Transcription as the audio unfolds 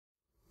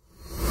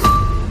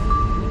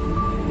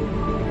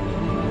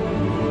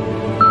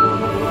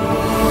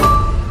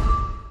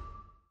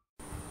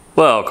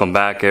Welcome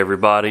back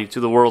everybody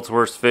to the world's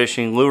worst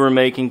fishing lure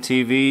making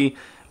TV.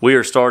 We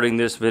are starting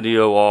this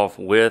video off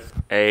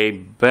with a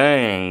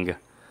bang.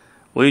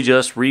 We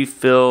just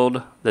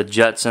refilled the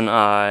Jetson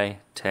Eye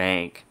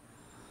tank.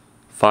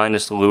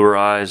 Finest lure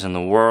eyes in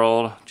the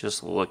world.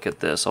 Just look at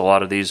this. A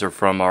lot of these are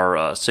from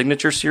our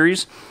signature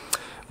series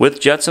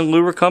with Jetson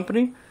Lure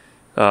Company.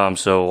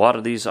 So a lot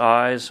of these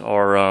eyes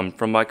are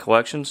from my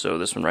collection. So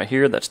this one right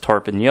here, that's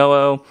tarpon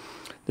yellow.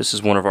 This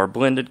is one of our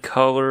blended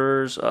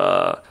colors.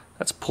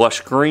 That's plush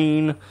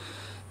green.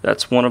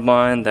 That's one of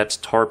mine. That's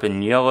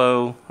tarpon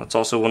yellow. That's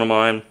also one of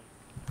mine.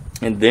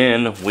 And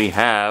then we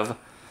have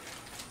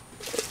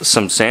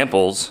some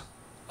samples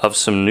of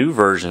some new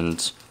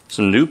versions,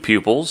 some new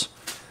pupils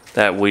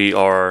that we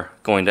are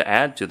going to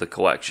add to the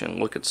collection.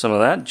 Look at some of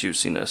that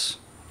juiciness.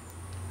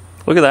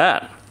 Look at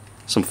that.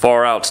 Some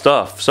far out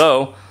stuff.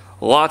 So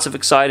lots of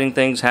exciting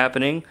things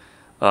happening.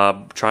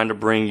 Trying to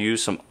bring you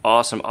some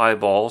awesome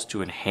eyeballs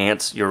to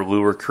enhance your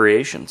lure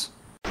creations.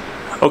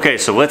 Okay,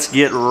 so let's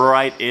get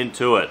right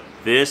into it.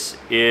 This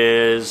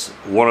is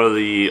one of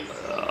the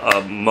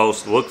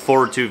most look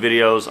forward to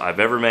videos I've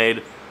ever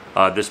made.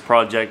 This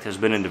project has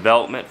been in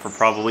development for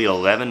probably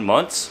 11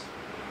 months.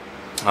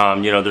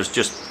 You know, there's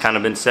just kind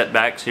of been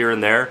setbacks here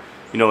and there.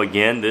 You know,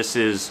 again, this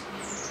is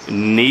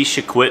niche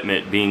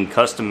equipment being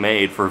custom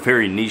made for a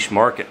very niche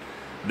market.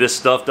 This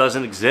stuff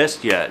doesn't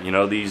exist yet. You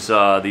know, these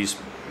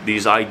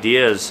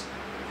ideas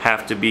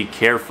have to be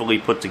carefully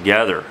put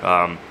together.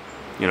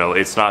 You know,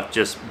 it's not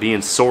just being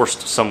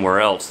sourced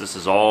somewhere else. This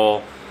is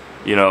all,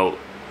 you know,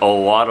 a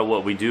lot of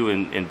what we do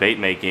in bait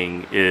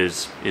making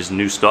is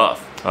new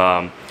stuff.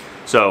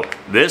 So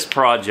this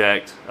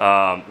project,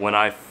 when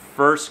I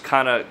first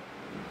kind of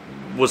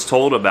was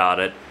told about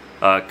it,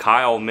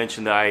 Kyle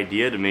mentioned the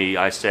idea to me.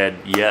 I said,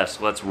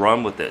 yes, let's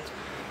run with it.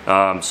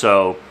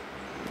 So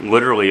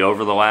literally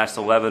over the last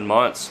 11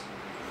 months,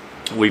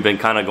 we've been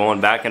kind of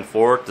going back and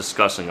forth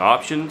discussing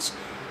options.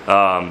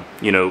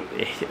 You know,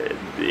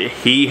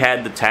 he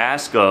had the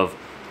task of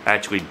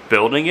actually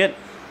building it,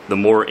 the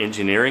more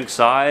engineering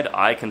side.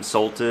 I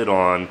consulted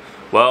on,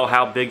 well,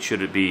 how big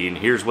should it be, and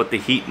here's what the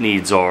heat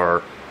needs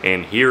are,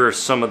 and here are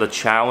some of the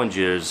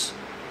challenges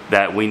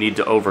that we need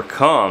to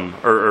overcome,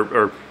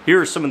 or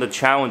here are some of the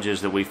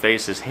challenges that we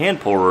face as hand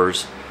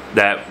pourers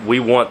that we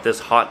want this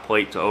hot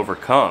plate to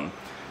overcome.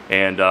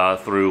 And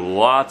through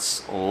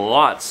lots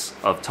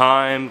of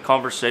time,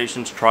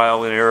 conversations,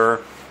 trial and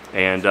error,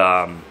 and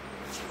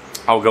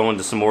I'll go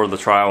into some more of the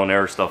trial and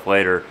error stuff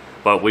later.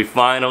 But we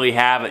finally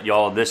have it,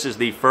 y'all. This is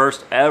the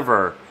first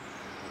ever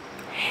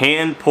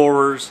hand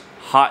pourers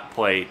hot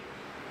plate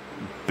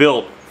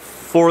built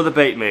for the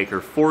bait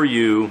maker, for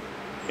you,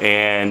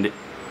 and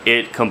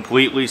it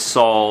completely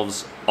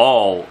solves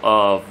all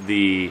of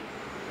the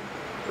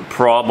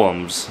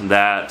problems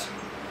that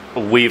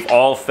we've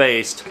all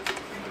faced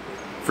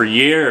for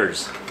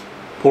years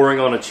pouring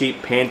on a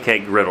cheap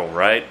pancake griddle,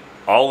 right?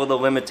 All of the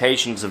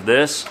limitations of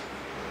this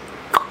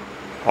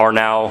are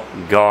now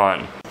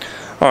gone.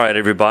 Alright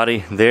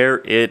everybody, there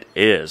it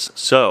is.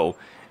 So,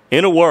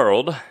 in a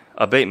world,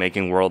 a bait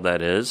making world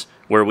that is,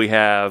 where we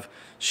have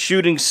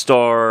shooting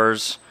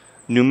stars,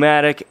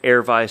 pneumatic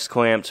air vice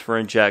clamps for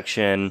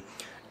injection,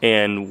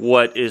 and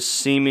what is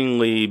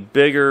seemingly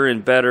bigger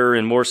and better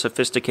and more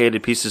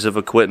sophisticated pieces of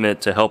equipment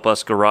to help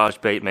us garage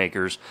bait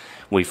makers,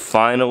 we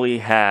finally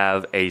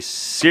have a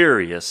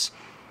serious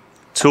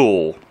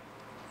tool,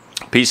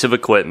 piece of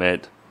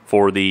equipment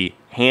for the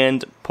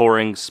hand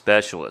pouring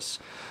specialists.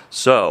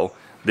 So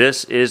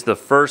this is the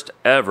first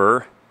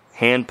ever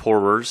hand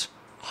pourers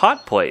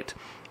hot plate.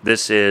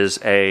 This is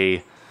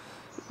a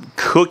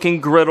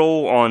cooking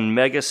griddle on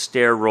mega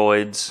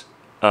steroids.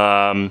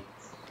 And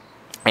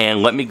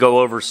let me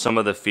go over some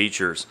of the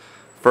features.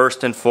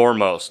 First and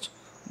foremost,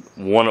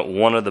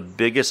 one of the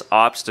biggest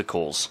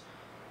obstacles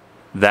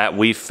that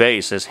we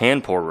face as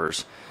hand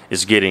pourers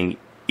is getting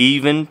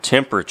even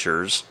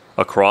temperatures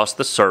across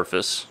the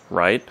surface,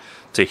 right,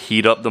 to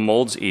heat up the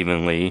molds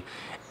evenly.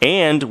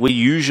 And we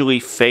usually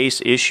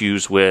face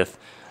issues with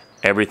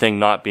everything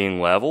not being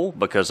level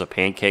because a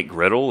pancake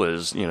griddle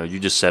is, you know, you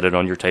just set it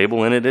on your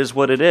table and it is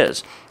what it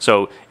is.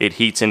 So it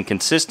heats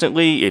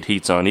inconsistently, it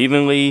heats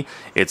unevenly,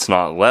 it's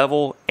not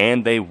level,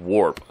 and they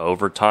warp.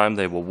 Over time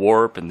they will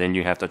warp, and then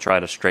you have to try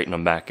to straighten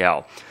them back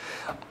out.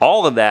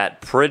 All of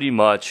that pretty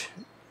much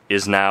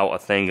is now a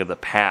thing of the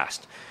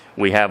past.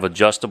 We have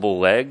adjustable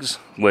legs,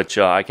 which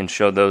I can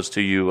show those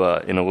to you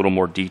in a little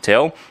more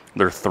detail.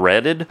 They're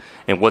threaded,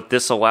 and what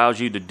this allows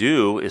you to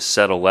do is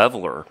set a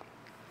leveler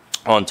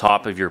on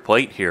top of your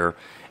plate here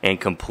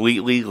and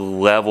completely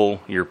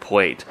level your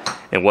plate.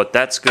 And what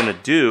that's going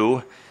to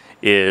do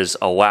is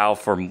allow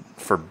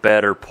for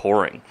better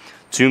pouring.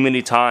 Too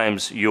many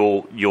times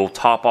you'll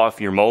top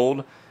off your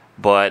mold,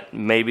 but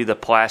maybe the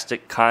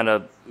plastic kind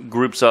of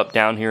groups up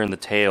down here in the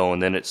tail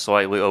and then it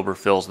slightly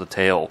overfills the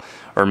tail,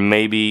 or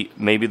maybe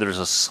there's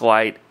a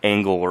slight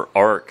angle or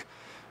arc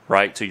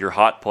right to your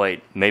hot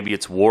plate. Maybe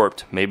it's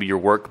warped, maybe your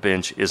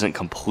workbench isn't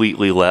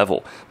completely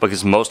level,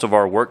 because most of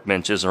our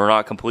workbenches are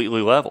not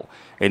completely level,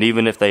 and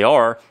even if they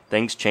are,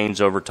 things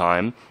change over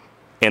time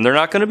and they're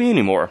not going to be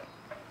anymore.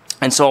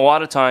 And so a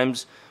lot of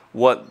times,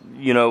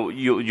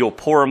 you'll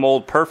pour a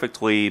mold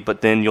perfectly,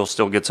 but then you'll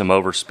still get some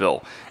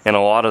overspill, and a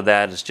lot of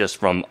that is just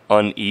from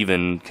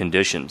uneven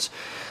conditions.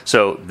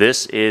 So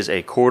this is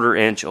a 1/4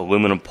 inch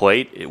aluminum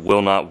plate. It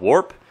will not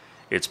warp.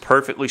 It's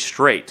perfectly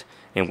straight,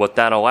 and what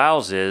that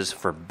allows is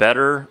for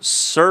better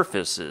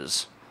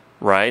surfaces,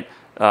 right?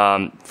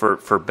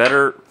 For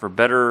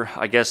better,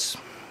 I guess,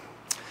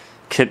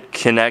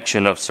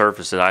 connection of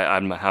surfaces.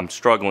 I'm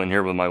struggling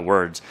here with my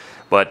words,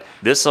 but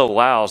this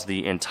allows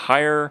the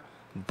entire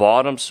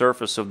bottom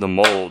surface of the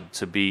mold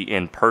to be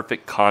in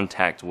perfect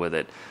contact with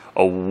it.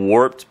 A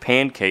warped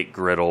pancake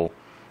griddle,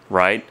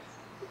 right?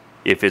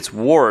 If it's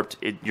warped,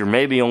 you're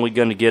maybe only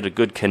going to get a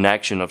good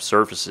connection of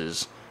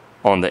surfaces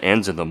on the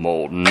ends of the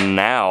mold.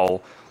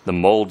 Now the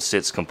mold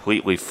sits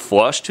completely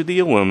flush to the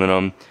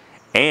aluminum,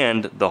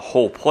 and the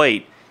whole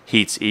plate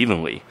heats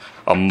evenly.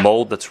 A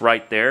mold that's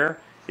right there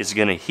is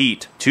going to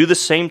heat to the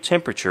same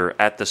temperature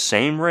at the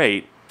same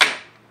rate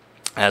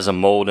as a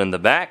mold in the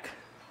back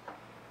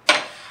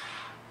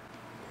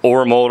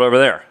or a mold over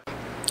there.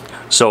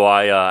 So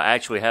I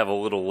actually have a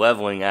little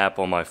leveling app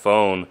on my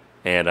phone,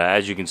 and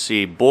as you can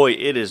see, boy,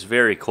 it is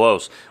very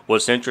close.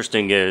 What's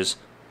interesting is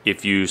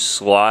if you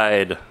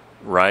slide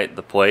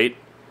the plate,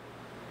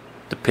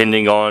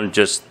 depending on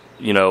just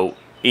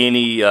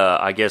any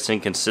I guess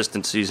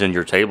inconsistencies in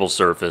your table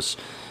surface,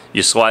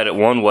 you slide it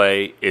one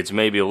way, it's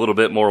maybe a little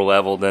bit more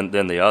level than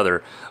the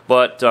other.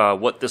 But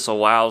what this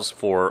allows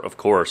for, of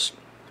course,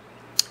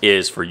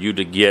 is for you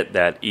to get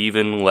that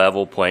even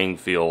level playing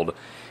field,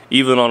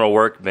 even on a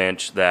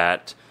workbench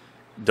that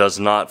does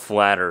not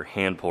flatter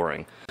hand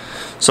pouring.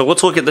 So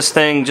let's look at this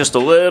thing just a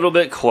little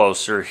bit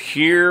closer.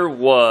 Here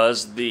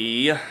was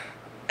the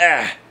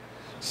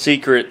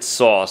secret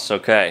sauce.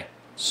 Okay,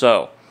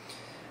 so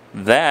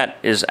that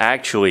is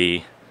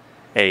actually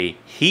a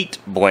heat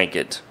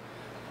blanket,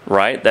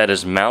 right? That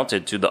is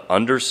mounted to the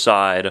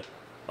underside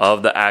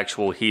of the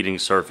actual heating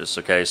surface.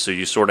 Okay, so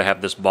you sort of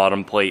have this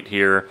bottom plate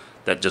here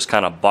that just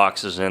kind of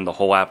boxes in the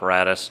whole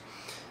apparatus.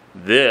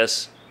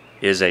 This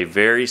is a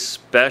very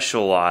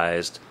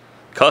specialized,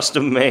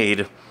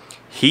 custom-made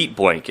heat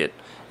blanket,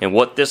 and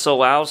what this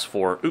allows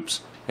for,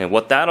 and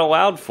what that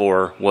allowed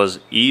for was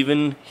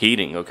even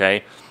heating.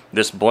 Okay,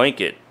 this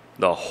blanket,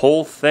 the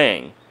whole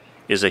thing,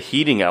 is a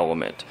heating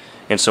element,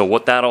 and so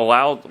what that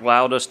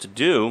allowed us to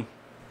do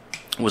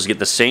was get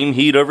the same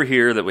heat over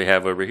here that we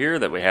have over here,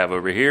 that we have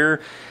over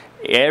here,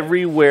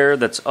 everywhere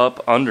that's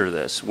up under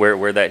this,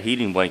 where that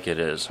heating blanket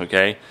is.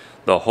 Okay,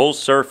 the whole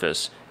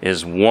surface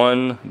is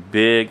one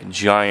big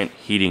giant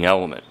heating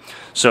element.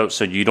 So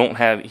you don't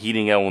have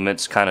heating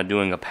elements kind of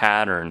doing a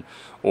pattern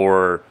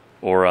or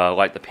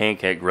like the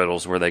pancake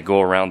griddles where they go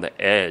around the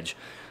edge.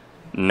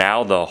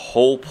 Now the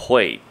whole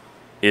plate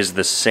is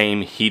the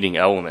same heating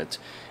element,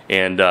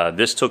 and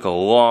this took a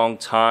long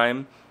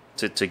time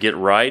to get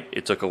right.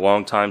 It took a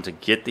long time to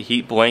get the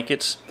heat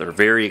blankets. They're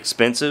very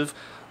expensive.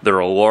 They're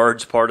a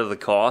large part of the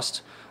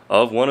cost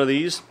of one of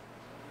these.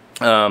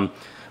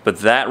 But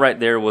that right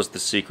there was the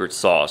secret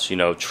sauce.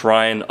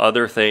 Trying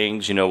other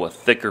things, a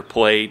thicker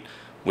plate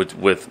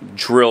with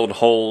drilled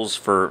holes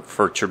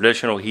for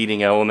traditional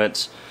heating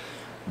elements.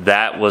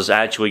 That was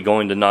actually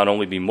going to not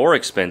only be more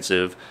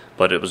expensive,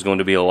 but it was going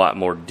to be a lot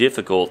more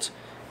difficult,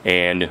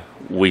 and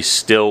we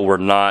still were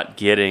not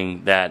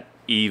getting that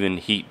even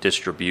heat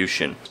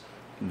distribution.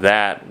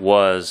 That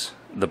was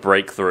the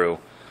breakthrough.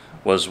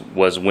 Was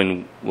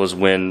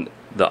when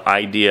the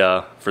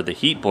idea for the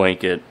heat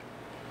blanket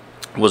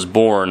was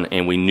born,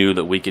 and we knew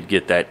that we could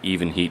get that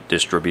even heat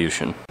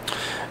distribution.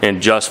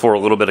 And just for a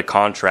little bit of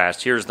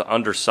contrast, here's the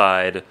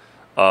underside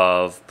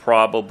of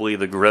probably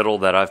the griddle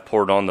that I've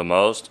poured on the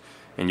most,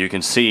 and you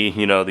can see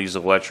these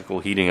electrical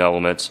heating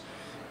elements.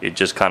 It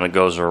just kind of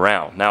goes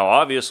around. Now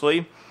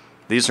obviously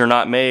these are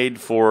not made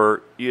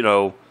for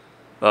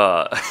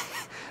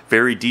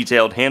very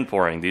detailed hand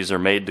pouring. These are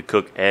made to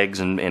cook eggs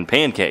and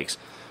pancakes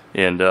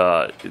and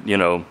a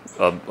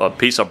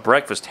piece of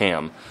breakfast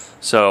ham.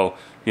 So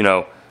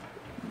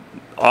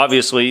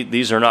obviously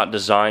these are not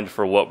designed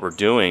for what we're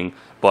doing,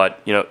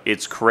 but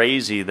it's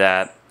crazy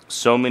that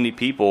so many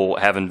people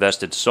have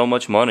invested so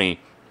much money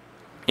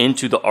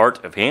into the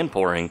art of hand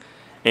pouring,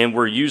 and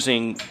we're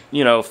using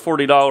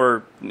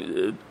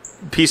 $40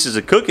 pieces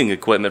of cooking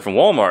equipment from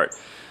Walmart.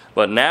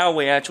 But now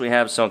we actually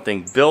have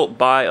something built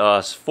by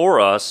us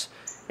for us,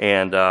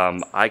 and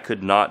I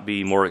could not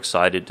be more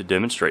excited to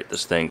demonstrate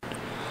this thing.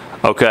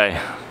 Okay,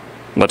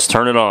 let's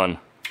turn it on.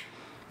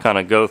 Kind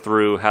of go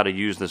through how to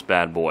use this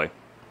bad boy.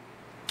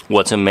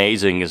 What's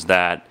amazing is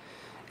that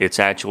it's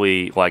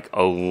actually like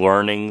a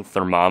learning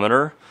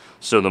thermometer.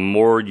 So the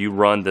more you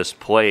run this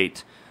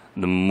plate,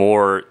 the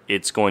more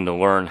it's going to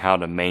learn how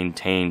to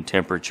maintain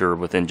temperature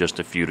within just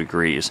a few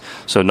degrees.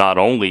 So not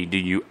only do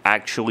you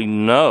actually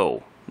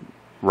know,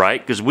 right?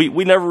 Because we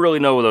never really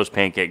know with those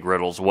pancake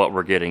griddles what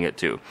we're getting it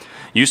to.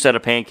 You set a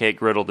pancake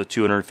griddle to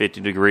 250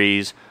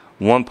 degrees.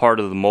 One part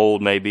of the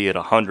mold may be at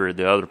 100,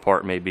 the other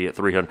part may be at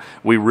 300.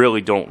 We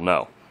really don't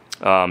know.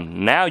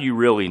 Now you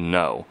really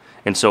know.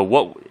 And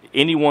so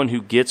anyone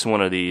who gets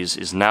one of these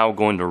is now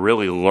going to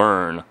really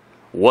learn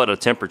what a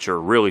temperature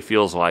really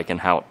feels like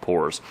and how it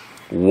pours.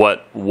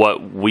 What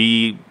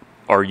we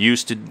are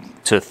used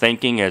to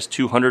thinking as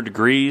 200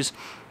 degrees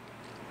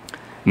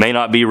may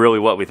not be really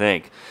what we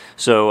think.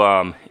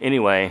 So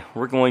anyway,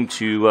 we're going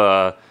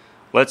to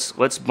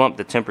let's bump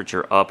the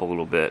temperature up a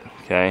little bit.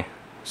 Okay,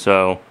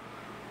 so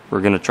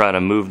we're going to try to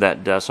move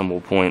that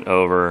decimal point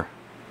over,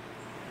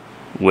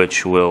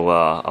 which will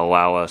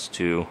allow us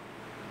to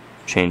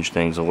change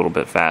things a little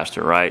bit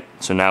faster, right?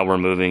 So now we're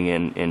moving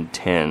in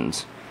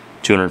tens.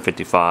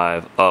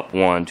 255, up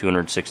 1,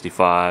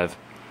 265,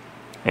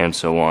 and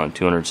so on,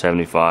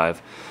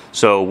 275.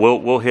 So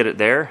we'll hit it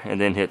there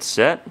and then hit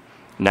set.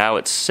 Now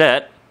it's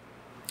set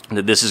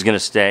that this is going to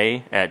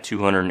stay at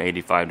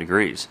 285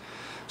 degrees.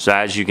 So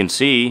as you can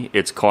see,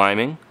 it's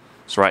climbing.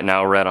 So right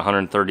now we're at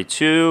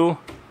 132.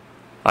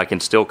 I can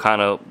still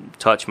kind of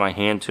touch my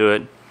hand to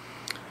it,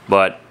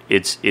 but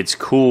it's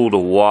cool to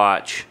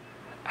watch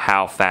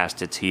how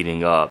fast it's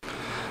heating up.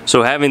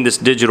 So having this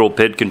digital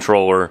PID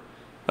controller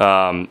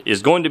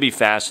is going to be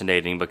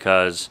fascinating,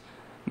 because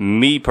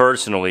me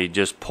personally,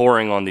 just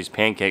pouring on these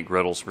pancake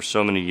griddles for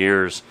so many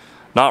years,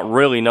 not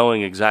really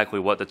knowing exactly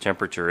what the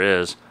temperature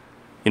is,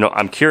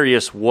 I'm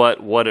curious what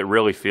it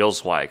really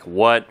feels like.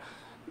 What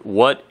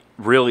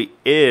really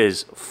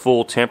is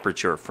full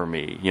temperature for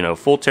me?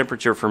 Full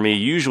temperature for me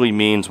usually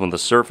means when the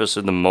surface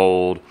of the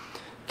mold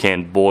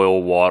can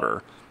boil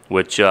water,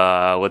 which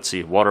let's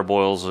see, water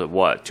boils at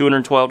what,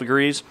 212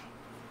 degrees?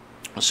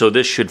 So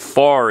this should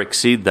far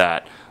exceed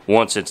that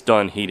once it's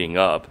done heating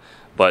up.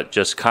 But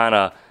just kind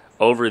of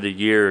over the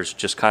years,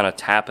 just kind of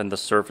tapping the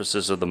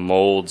surfaces of the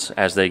molds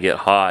as they get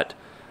hot,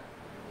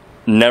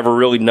 never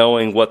really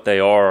knowing what they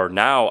are.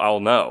 Now I'll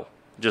know.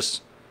 I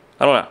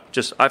don't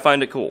know, I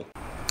find it cool.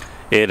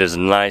 It is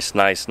nice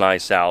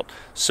out.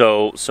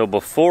 So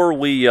before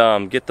we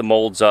get the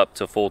molds up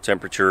to full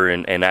temperature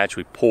and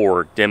actually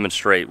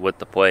demonstrate with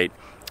the plate,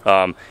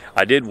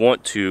 I did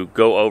want to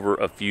go over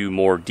a few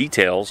more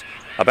details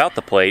about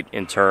the plate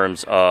in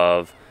terms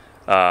of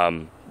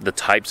the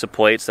types of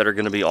plates that are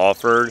going to be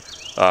offered,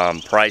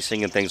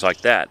 pricing and things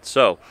like that.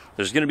 So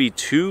there's going to be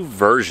 2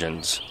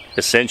 versions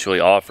essentially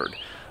offered.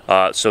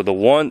 So the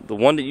one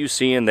that you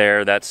see in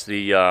there, that's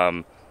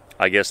the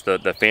I guess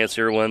the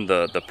fancier one,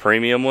 the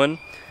premium one.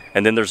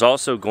 And then there's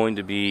also going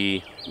to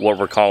be what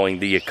we're calling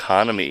the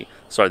economy.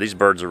 Sorry, these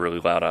birds are really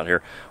loud out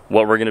here.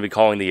 What we're going to be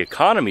calling the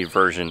economy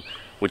version,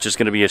 which is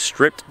going to be a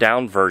stripped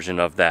down version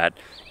of that.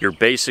 You're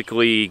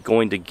basically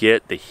going to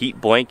get the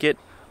heat blanket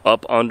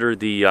up under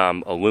the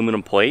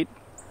aluminum plate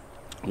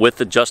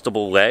with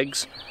adjustable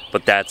legs,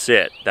 but that's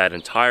it. That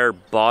entire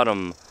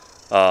bottom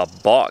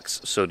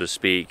box, so to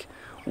speak,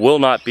 will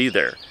not be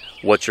there.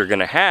 What you're going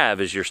to have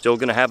is you're still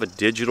going to have a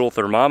digital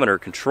thermometer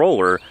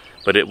controller,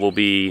 but it will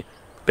be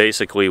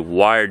basically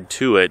wired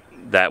to it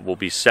that will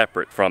be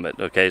separate from it.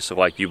 Okay, so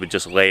like you would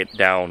just lay it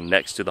down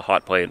next to the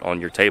hot plate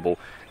on your table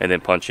and then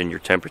punch in your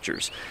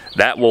temperatures.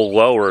 That will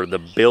lower the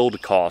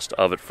build cost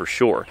of it for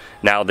sure.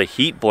 Now the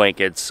heat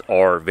blankets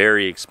are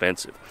very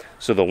expensive.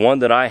 So the one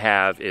that I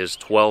have is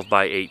 12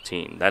 by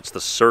 18. That's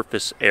the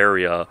surface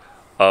area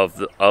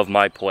of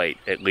my plate,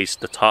 at least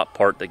the top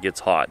part that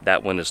gets hot.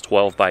 That one is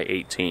 12 by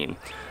 18.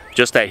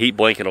 Just that heat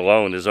blanket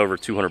alone is over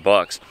 200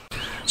 bucks.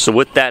 So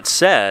with that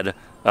said,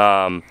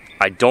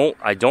 I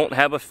don't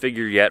have a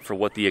figure yet for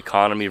what the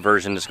economy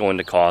version is going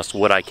to cost.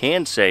 What I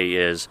can say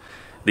is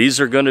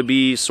these are going to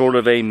be sort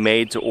of a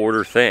made to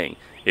order thing.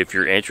 If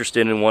you're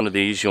interested in one of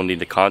these, you'll need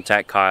to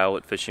contact Kyle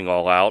at Fishing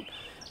All Out.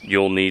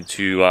 You'll need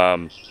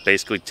to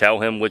basically tell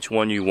him which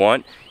one you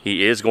want.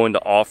 He is going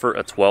to offer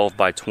a 12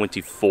 by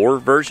 24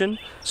 version,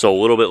 so a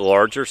little bit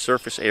larger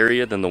surface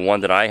area than the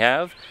one that I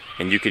have,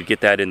 and you could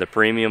get that in the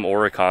premium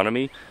or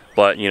economy.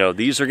 But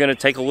these are going to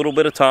take a little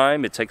bit of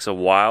time. It takes a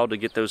while to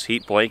get those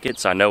heat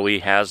blankets. I know he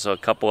has a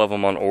couple of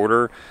them on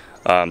order,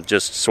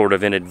 just sort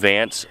of in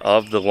advance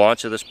of the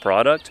launch of this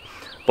product.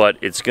 But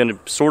it's going to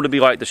sort of be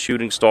like the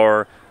Shooting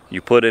Star.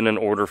 You put in an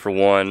order for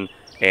one,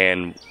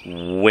 and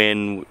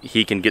when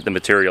he can get the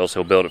materials,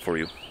 he'll build it for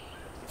you.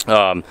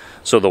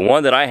 So the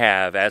one that I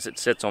have, as it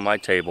sits on my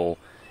table,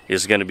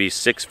 is going to be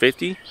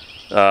 $650.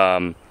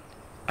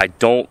 I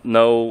don't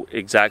know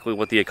exactly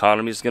what the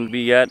economy is going to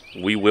be yet.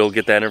 We will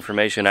get that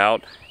information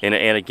out. And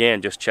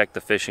again, just check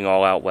the Fishing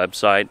All Out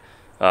website.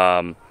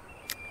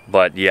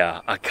 But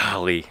yeah,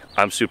 golly,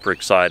 I'm super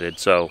excited.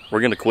 So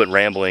we're going to quit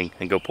rambling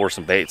and go pour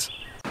some baits.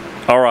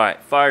 All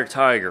right, Fire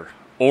Tiger,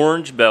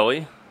 orange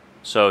belly.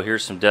 So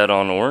here's some Dead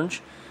On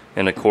orange.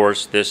 And of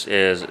course, this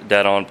is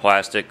Dead On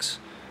Plastics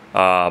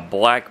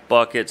Black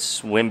Bucket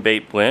Swim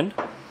Bait Blend.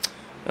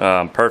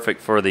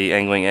 Perfect for the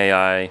Angling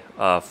AI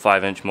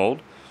 5-inch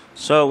mold.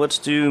 So let's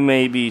do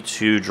maybe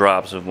 2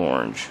 drops of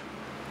orange.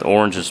 The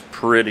orange is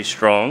pretty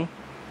strong,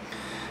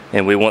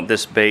 and we want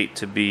this bait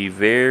to be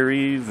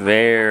very,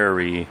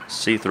 very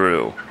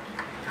see-through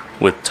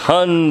with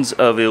tons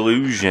of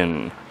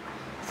illusion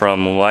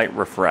from light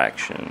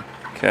refraction.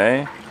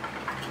 Okay,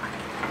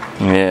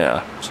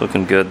 yeah, it's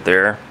looking good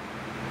there.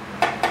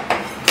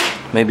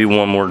 Maybe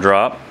 1 more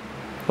drop.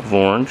 of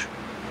orange.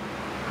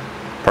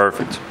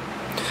 Perfect.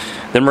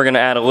 Then we're going to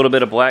add a little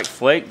bit of black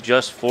flake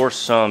just for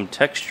some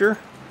texture.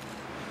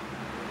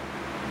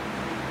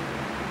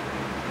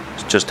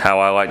 It's just how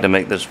I like to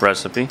make this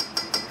recipe.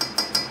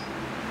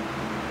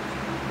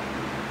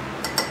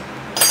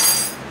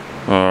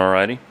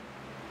 Alrighty.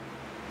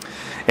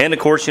 And of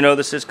course, you know,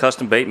 this is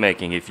custom bait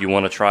making. If you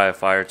want to try a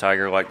fire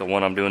tiger like the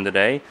one I'm doing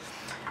today,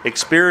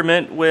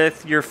 experiment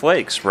with your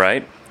flakes,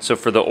 right? So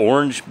for the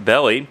orange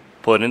belly,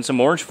 put in some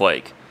orange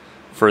flake.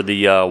 For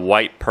the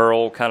white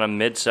pearl kind of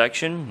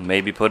midsection,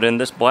 maybe put in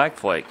this black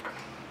flake.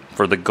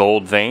 For the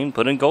gold vein,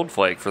 put in gold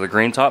flake. For the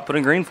green top, put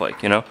in green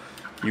flake. You know,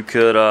 you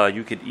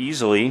could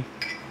easily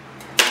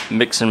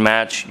mix and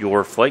match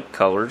your flake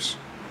colors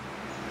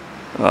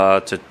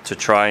to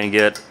try and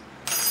get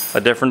a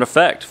different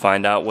effect.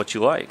 Find out what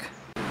you like.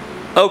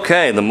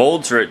 Okay, the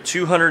molds are at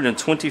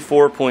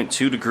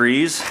 224.2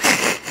 degrees.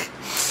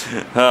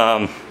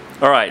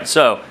 Alright,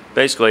 so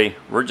basically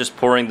we're just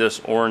pouring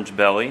this orange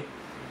belly.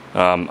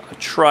 I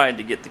tried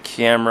to get the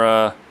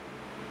camera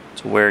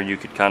to where you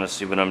could kind of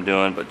see what I'm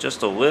doing, but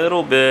just a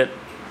little bit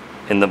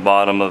in the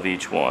bottom of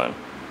each one.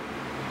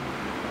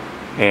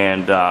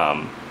 And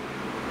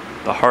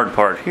the hard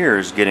part here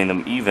is getting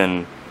them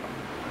even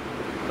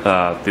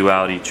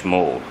throughout each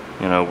mold.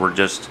 You know,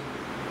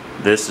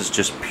 this is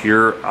just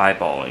pure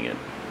eyeballing it.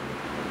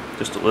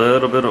 Just a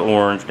little bit of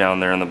orange down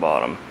there in the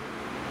bottom.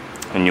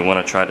 And you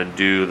want to try to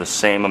do the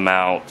same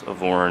amount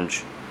of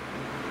orange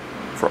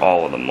for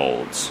all of the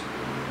molds.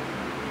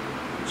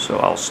 So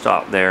I'll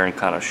stop there and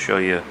kind of show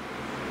you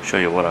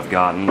what I've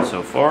gotten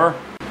so far.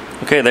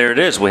 Okay, there it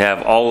is. We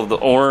have all of the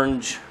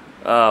orange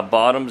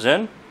bottoms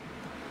in.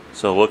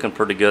 So looking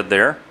pretty good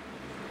there.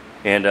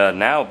 And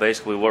now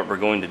basically what we're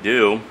going to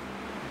do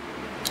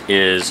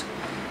is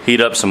heat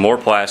up some more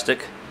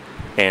plastic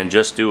and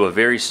just do a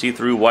very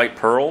see-through white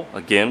pearl,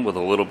 again with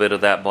a little bit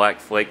of that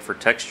black flake for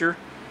texture,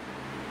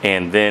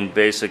 and then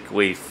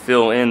basically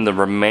fill in the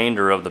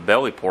remainder of the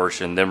belly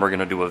portion. Then we're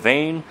going to do a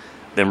vein,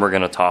 then we're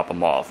going to top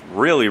them off.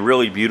 Really,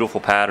 really beautiful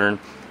pattern.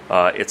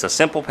 It's a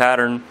simple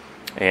pattern,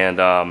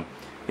 and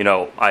you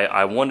know,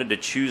 I wanted to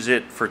choose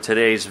it for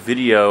today's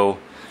video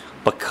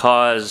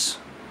because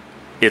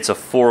it's a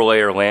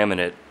 4-layer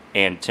laminate,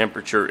 and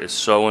temperature is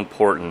so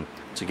important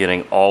to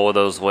getting all of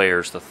those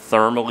layers to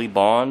thermally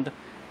bond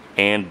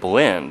and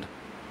blend.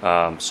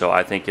 So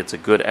I think it's a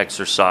good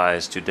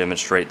exercise to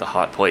demonstrate the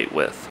hot plate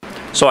with.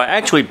 So I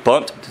actually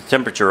bumped the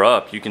temperature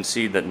up. You can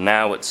see that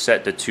now it's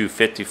set to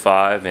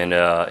 255, and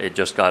it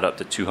just got up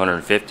to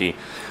 250.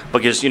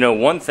 Because, you know,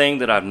 one thing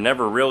that I've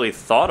never really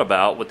thought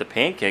about with the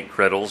pancake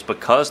griddles,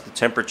 because the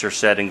temperature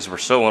settings were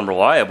so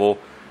unreliable,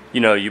 you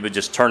know, you would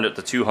just turn it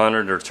to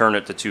 200 or turn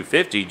it to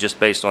 250 just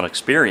based on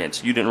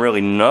experience. You didn't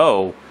really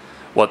know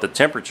what the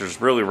temperatures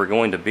really were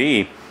going to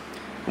be.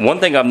 One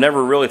thing I've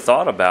never really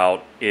thought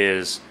about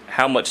is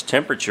how much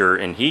temperature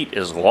and heat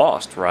is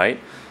lost, right?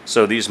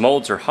 So these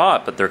molds are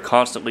hot, but they're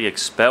constantly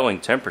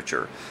expelling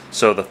temperature.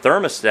 So the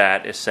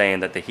thermostat is saying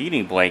that the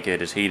heating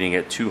blanket is heating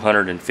at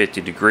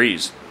 250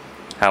 degrees.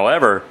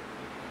 However,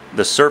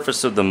 the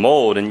surface of the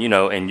mold, and you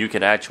know, and you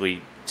can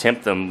actually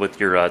temp them with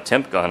your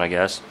temp gun, I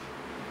guess.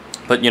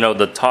 But you know,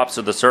 the tops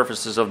of the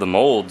surfaces of the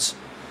molds,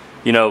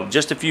 you know,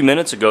 just a few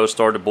minutes ago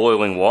started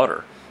boiling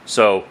water.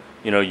 So,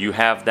 you know, you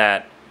have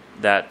that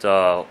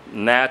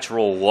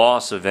natural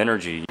loss of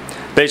energy.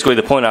 Basically,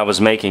 the point I was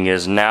making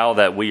is now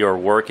that we are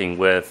working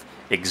with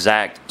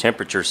exact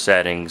temperature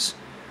settings,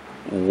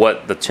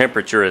 what the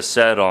temperature is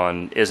set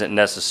on isn't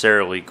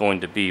necessarily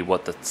going to be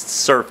what the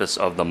surface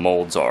of the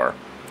molds are,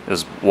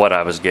 is what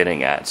I was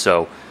getting at.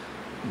 So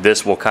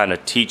this will kind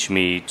of teach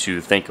me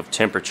to think of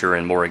temperature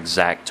in more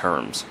exact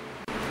terms.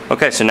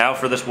 Okay, so now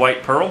for this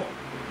white pearl.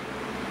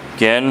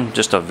 Again,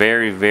 just a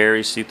very,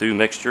 very see-through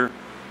mixture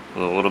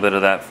with a little bit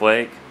of that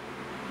flake.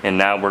 And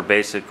now we're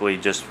basically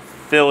just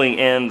filling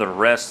in the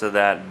rest of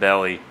that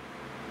belly,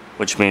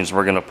 which means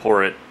we're going to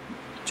pour it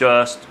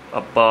just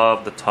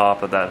above the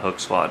top of that hook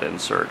slot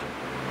insert.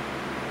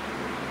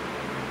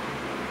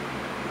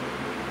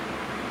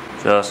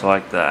 Just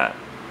like that.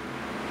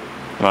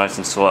 Nice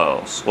and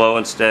slow. Slow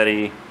and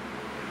steady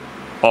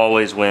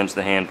always wins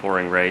the hand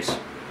pouring race.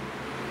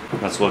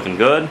 That's looking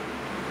good.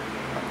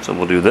 So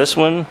we'll do this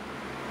one.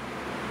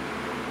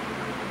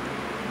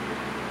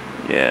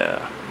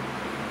 Yeah.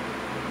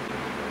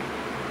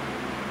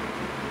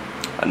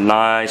 A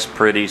nice,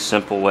 pretty,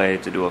 simple way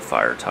to do a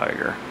fire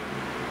tiger.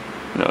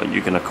 You know,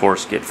 you can of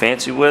course get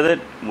fancy with it,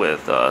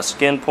 with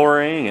skin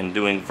pouring and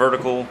doing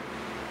vertical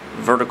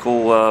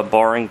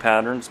barring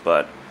patterns,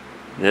 but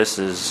this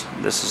is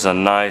a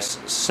nice,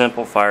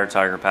 simple fire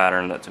tiger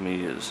pattern that to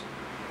me is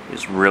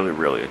really,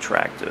 really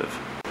attractive.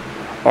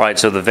 All right,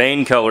 so the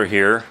vein color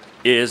here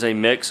is a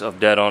mix of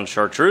dead-on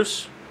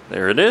chartreuse.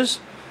 There it is.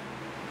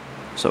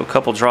 So a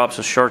couple drops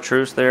of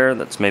chartreuse there.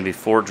 That's maybe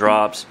 4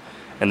 drops.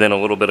 And then a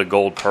little bit of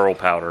gold pearl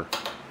powder.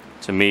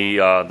 To me,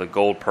 the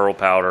gold pearl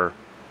powder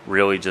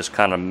really just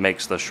kind of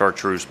makes the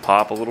chartreuse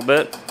pop a little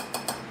bit.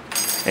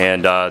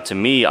 And to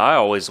me, I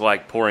always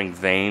like pouring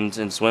veins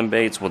in swim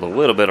baits with a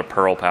little bit of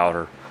pearl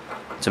powder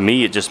to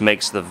me, it just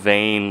makes the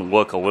vein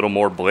look a little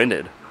more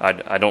blended.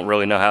 I don't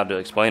really know how to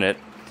explain it,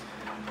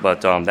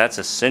 but that's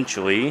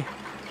essentially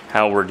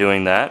how we're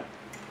doing that,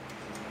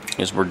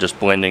 is we're just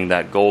blending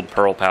that gold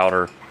pearl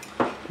powder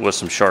with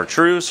some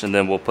chartreuse, and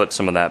then we'll put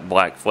some of that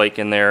black flake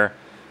in there,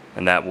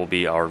 and that will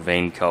be our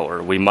vein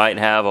color. We might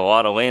have a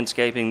lot of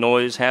landscaping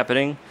noise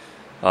happening,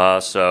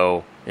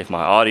 so if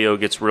my audio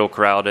gets real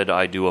crowded,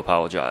 I do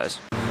apologize.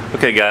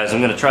 Okay guys, I'm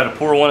going to try to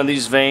pour one of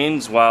these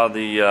veins while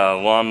the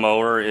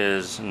lawnmower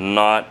is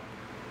not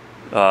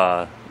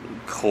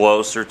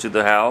closer to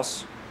the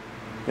house,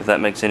 if that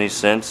makes any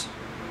sense.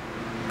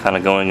 Kind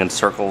of going in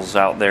circles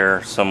out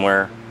there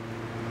somewhere.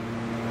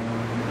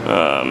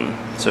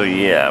 So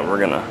yeah, we're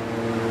going to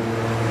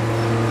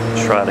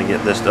try to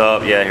get this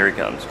up. Yeah, here he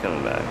comes,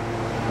 coming back.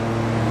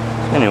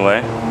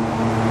 Anyway,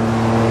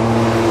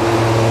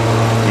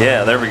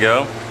 yeah, there we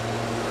go.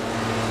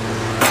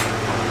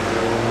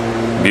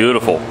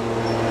 Beautiful.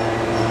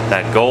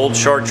 That gold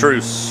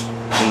chartreuse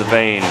in the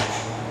vein,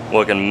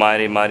 looking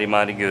mighty, mighty,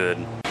 mighty good.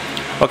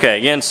 Okay,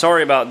 again,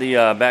 sorry about the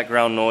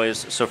background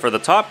noise. So for the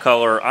top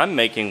color, I'm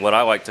making what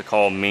I like to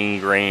call mean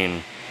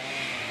green.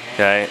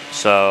 Okay,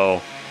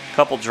 so a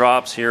couple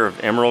drops here of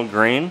emerald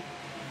green.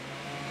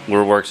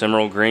 Lureworks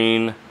emerald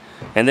green,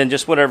 and then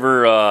just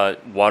whatever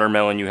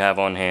watermelon you have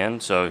on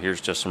hand. So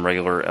here's just some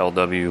regular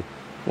LW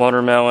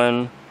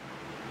watermelon.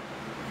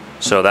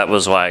 So that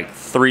was like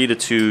 3 to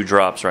 2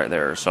 drops right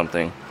there or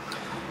something,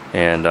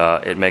 and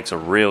it makes a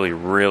really,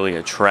 really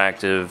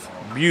attractive,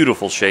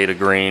 beautiful shade of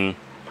green.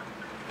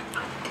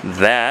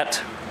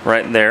 That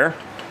right there,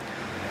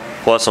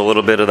 plus a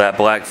little bit of that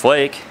black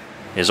flake,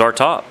 is our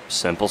top.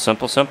 Simple,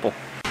 simple, simple.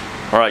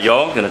 All right,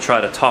 y'all, gonna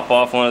try to top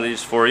off one of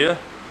these for you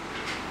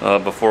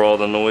before all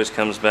the noise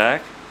comes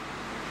back.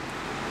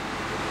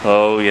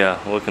 Oh yeah,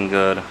 looking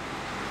good.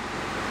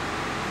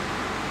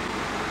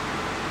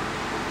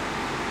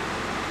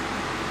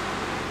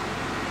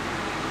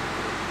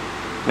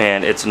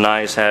 Man, it's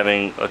nice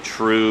having a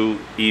true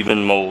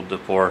even mold to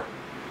pour,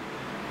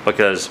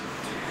 because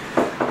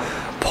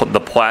the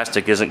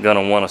plastic isn't going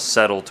to want to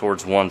settle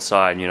towards one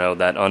side. You know,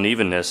 that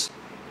unevenness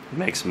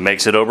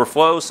makes it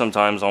overflow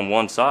sometimes on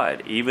one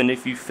side, even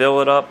if you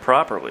fill it up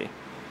properly.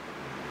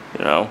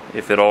 You know,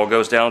 if it all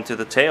goes down to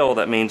the tail,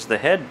 that means the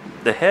head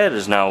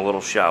is now a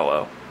little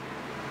shallow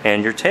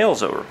and your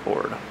tail's over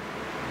poured.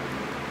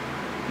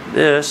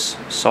 This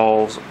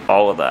solves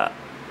all of that.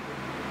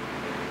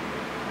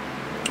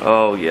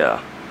 Oh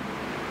yeah,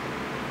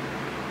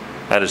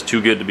 that is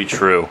too good to be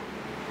true.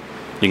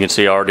 You can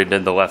see I already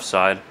did the left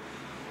side,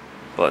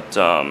 but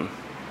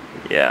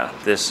yeah,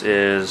 this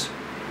is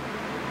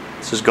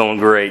going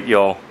great,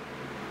 y'all.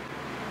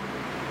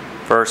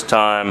 First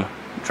time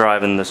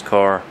driving this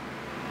car,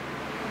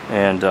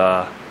 and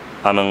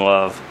I'm in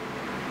love.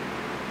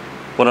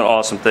 What an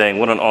awesome thing.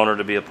 What an honor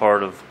to be a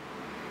part of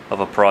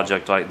a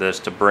project like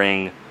this, to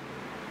bring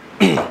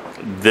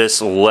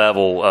this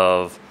level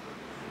of,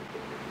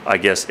 I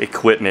guess,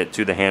 equipment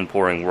to the hand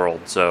pouring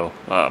world. So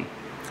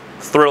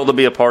thrilled to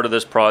be a part of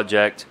this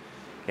project,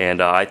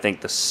 and I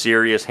think the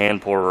serious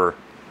hand pourer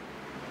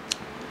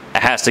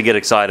has to get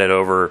excited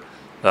over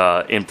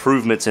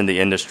improvements in the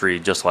industry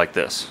just like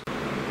this.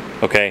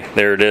 Okay,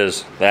 there it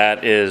is.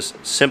 That is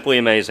simply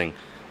amazing.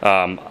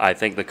 I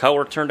think the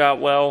color turned out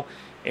well,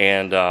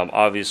 and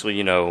obviously,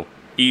 you know,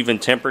 even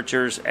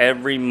temperatures,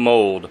 every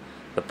mold,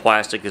 the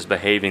plastic is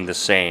behaving the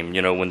same.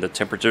 You know, when the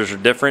temperatures are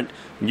different,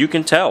 you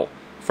can tell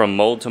from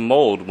mold to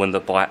mold when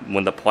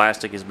the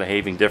plastic is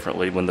behaving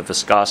differently, when the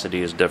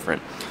viscosity is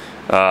different.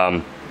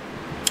 No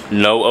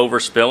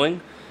overspilling.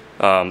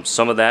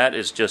 Some of that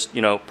is just,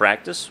 you know,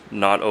 practice,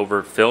 not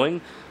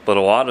overfilling, but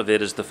a lot of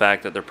it is the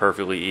fact that they're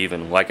perfectly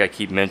even. Like I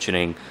keep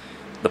mentioning,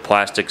 the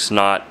plastic's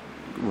not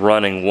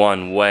running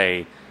one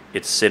way,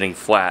 it's sitting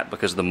flat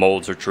because the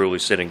molds are truly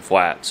sitting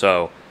flat.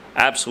 So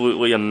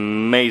absolutely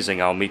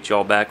amazing. I'll meet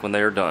y'all back when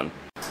they are done.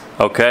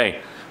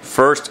 Okay,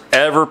 first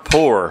ever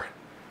pour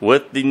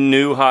with the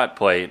new hot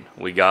plate.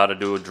 We gotta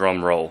do a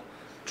drum roll.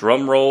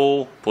 Drum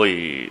roll,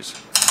 please.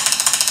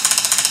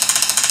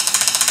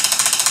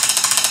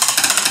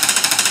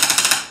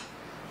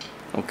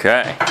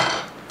 Okay.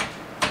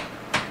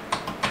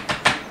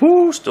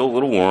 Woo, still a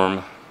little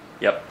warm.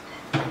 Yep.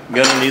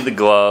 Gonna need the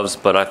gloves,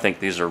 but I think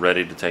these are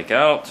ready to take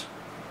out.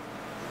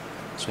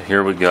 So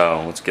here we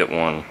go. Let's get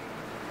one.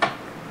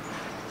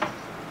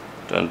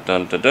 Dun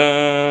dun dun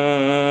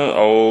dun.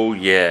 Oh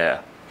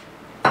yeah.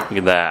 Look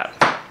at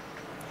that.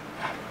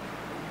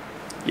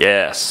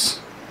 Yes.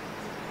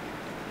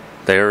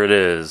 There it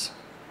is.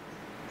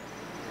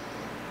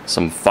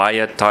 Some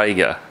Fire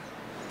Tiger.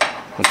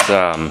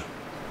 Let's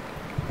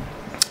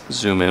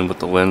zoom in with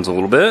the lens a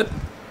little bit.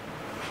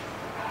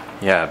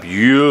 Yeah,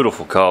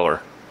 beautiful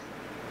color.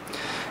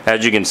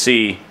 As you can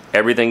see,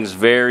 everything's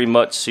very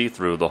much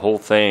see-through. The whole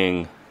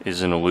thing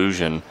is an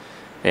illusion,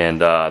 and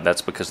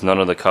that's because none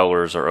of the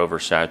colors are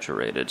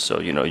oversaturated.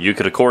 So, you know, you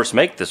could of course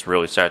make this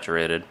really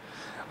saturated.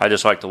 I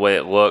just like the way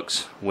it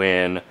looks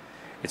when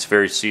it's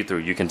very see-through.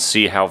 You can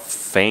see how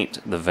faint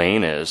the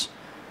vein is,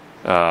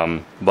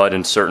 But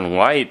in certain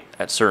light,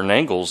 at certain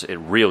angles, it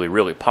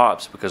really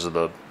pops because of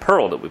the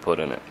pearl that we put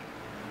in it.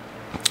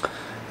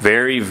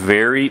 Very,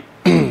 very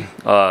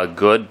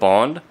good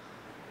bond.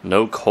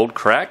 No cold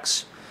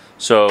cracks.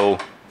 So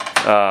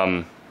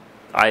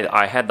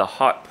I had the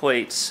hot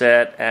plate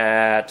set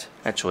at,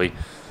 actually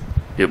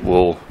it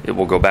will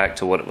go back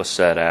to what it was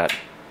set at.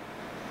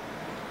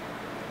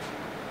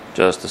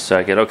 Just a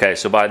second. Okay,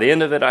 so by the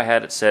end of it, I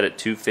had it set at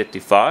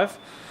 255.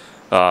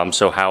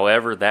 So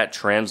however that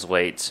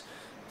translates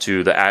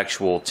to the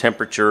actual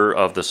temperature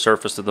of the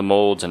surface of the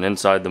molds and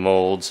inside the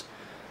molds,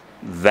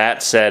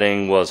 that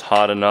setting was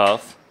hot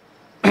enough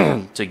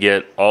to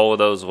get all of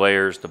those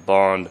layers to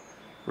bond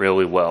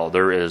really well.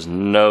 There is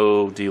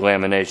no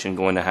delamination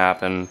going to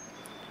happen,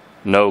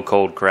 no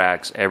cold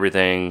cracks.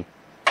 Everything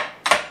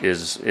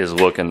is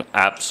looking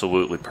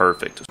absolutely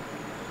perfect.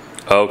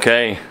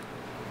 Okay,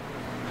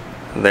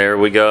 there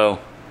we go.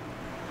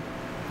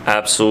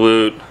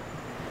 Absolute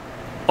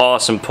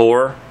awesome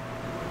pour,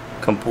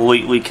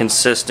 completely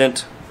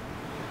consistent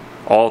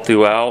all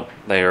throughout.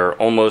 They are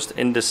almost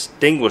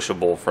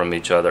indistinguishable from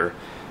each other,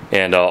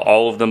 and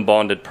all of them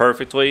bonded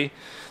perfectly.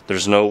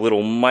 There's no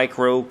little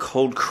micro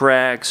cold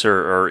cracks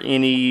or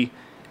any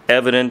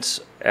evidence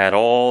at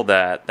all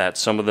that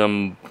some of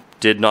them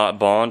did not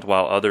bond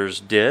while others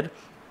did.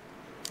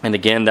 And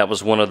again, that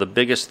was one of the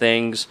biggest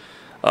things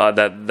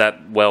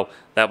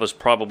that was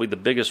probably the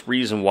biggest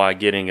reason why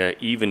getting an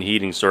even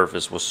heating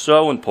surface was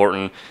so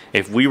important.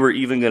 If we were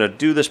even going to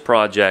do this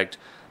project,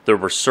 there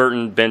were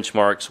certain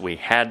benchmarks we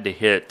had to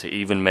hit to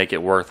even make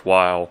it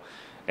worthwhile,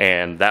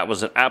 and that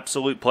was an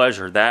absolute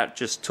pleasure. That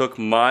just took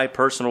my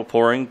personal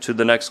pouring to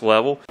the next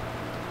level.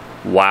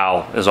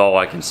 Wow is all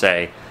I can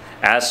say.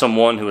 As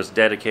someone who has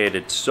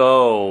dedicated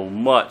so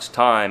much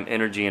time,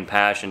 energy, and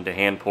passion to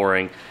hand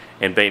pouring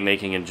and bait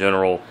making in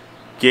general,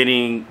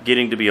 getting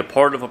to be a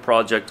part of a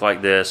project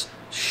like this,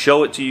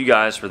 show it to you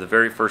guys for the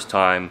very first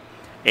time,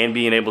 and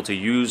being able to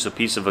use a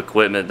piece of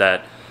equipment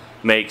that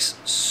makes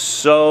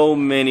so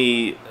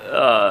many,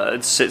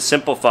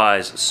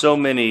 simplifies so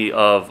many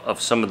of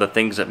some of the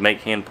things that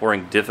make hand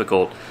pouring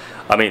difficult.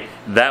 I mean,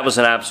 that was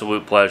an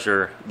absolute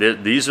pleasure.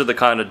 These are the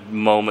kind of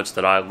moments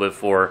that I live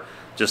for,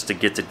 just to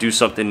get to do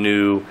something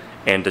new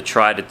and to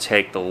try to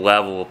take the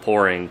level of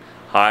pouring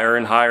higher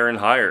and higher and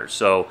higher.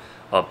 So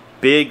a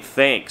big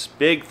thanks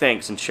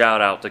and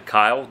shout out to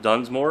Kyle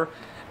Dunsmore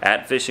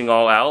at Fishing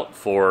All Out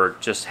for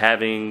just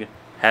having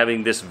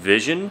this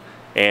vision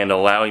and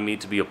allowing me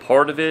to be a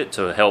part of it,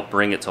 to help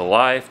bring it to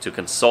life, to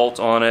consult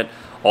on it.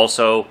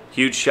 Also,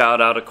 huge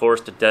shout out, of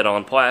course, to Dead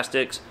On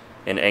Plastics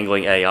and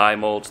Angling AI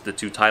Molds, the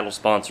two title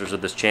sponsors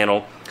of this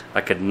channel.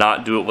 I could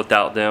not do it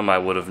without them. I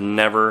would have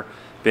never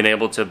been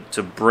able to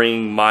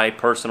bring my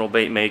personal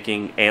bait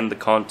making and the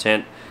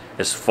content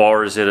as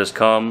far as it has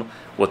come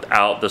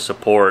without the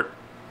support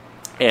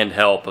and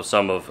help of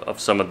some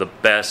of the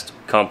best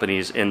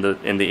companies in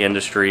the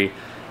industry,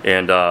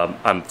 and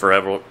I'm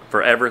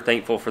forever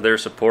thankful for their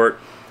support.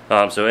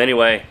 So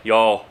anyway,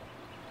 y'all,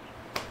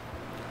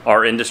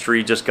 our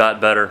industry just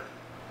got better.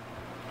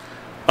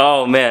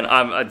 Oh man,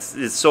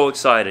 it's so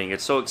exciting.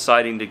 It's so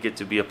exciting to get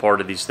to be a part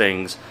of these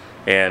things,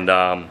 and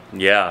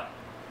yeah,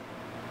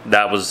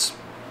 that was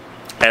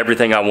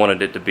everything I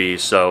wanted it to be.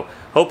 So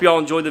hope y'all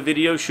enjoyed the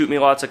video. Shoot me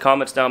lots of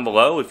comments down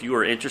below. If you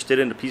are interested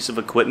in a piece of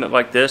equipment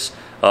like this,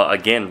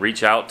 again,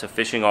 reach out to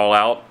Fishing All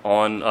Out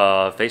on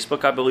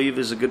Facebook, I believe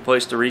is a good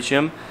place to reach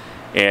him,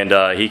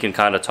 and he can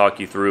kind of talk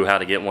you through how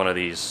to get one of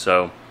these.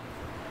 So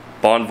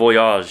bon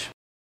voyage.